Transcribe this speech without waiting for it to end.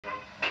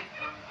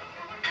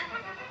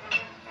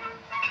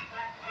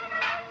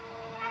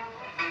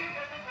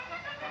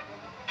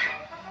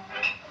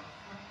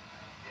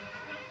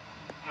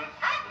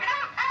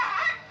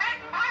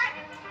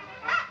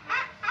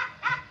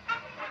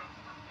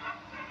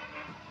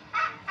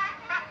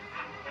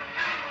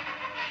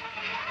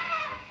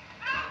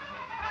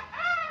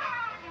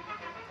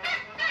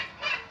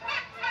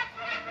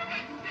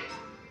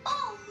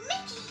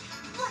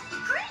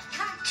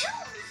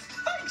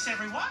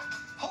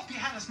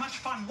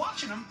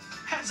watching them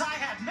as I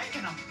had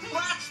making them.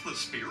 That's the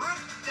spirit.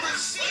 The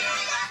spirit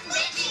of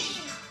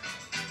Whitney.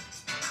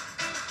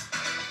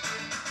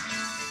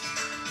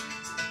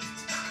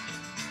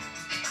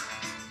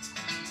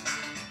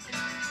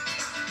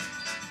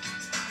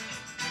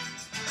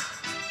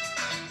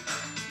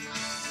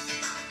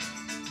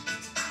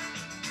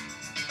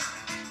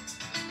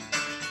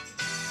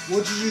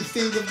 What did you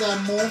think of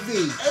that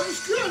movie? It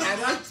was good. I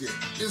liked it.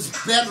 It's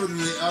better than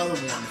the other one,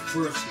 the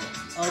first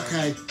one.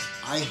 Okay.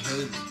 I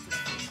hate it.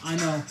 I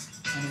know.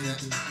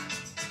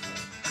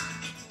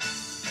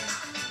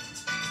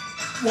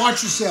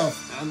 Watch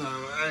yourself. I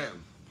know, I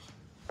am.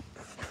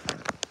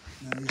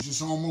 No, you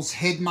just almost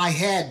hit my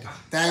head.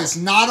 That is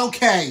not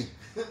okay.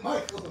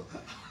 Michael,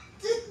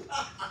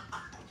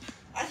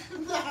 I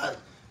did not.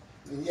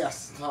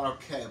 Yes, it's not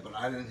okay, but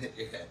I didn't hit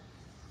your head.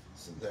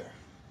 So there.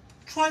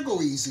 Try to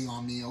go easy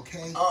on me,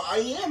 okay?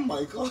 I am,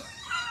 Michael.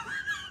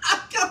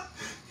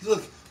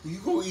 Look, you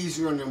go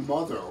easier on your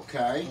mother,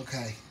 okay?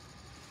 Okay.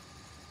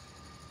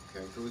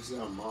 Okay, go easy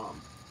on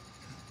Mom.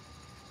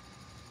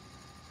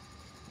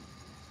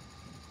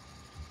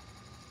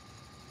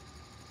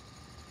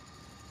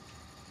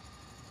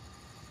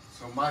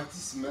 So am I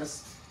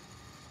dismissed?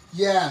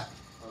 Yeah.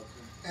 Okay.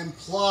 And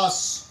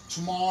plus,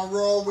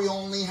 tomorrow we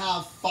only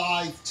have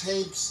 5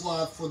 tapes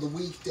left for the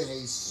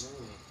weekdays.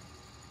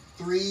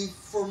 3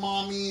 for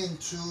Mommy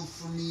and 2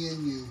 for me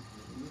and you.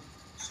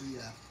 So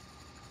yeah.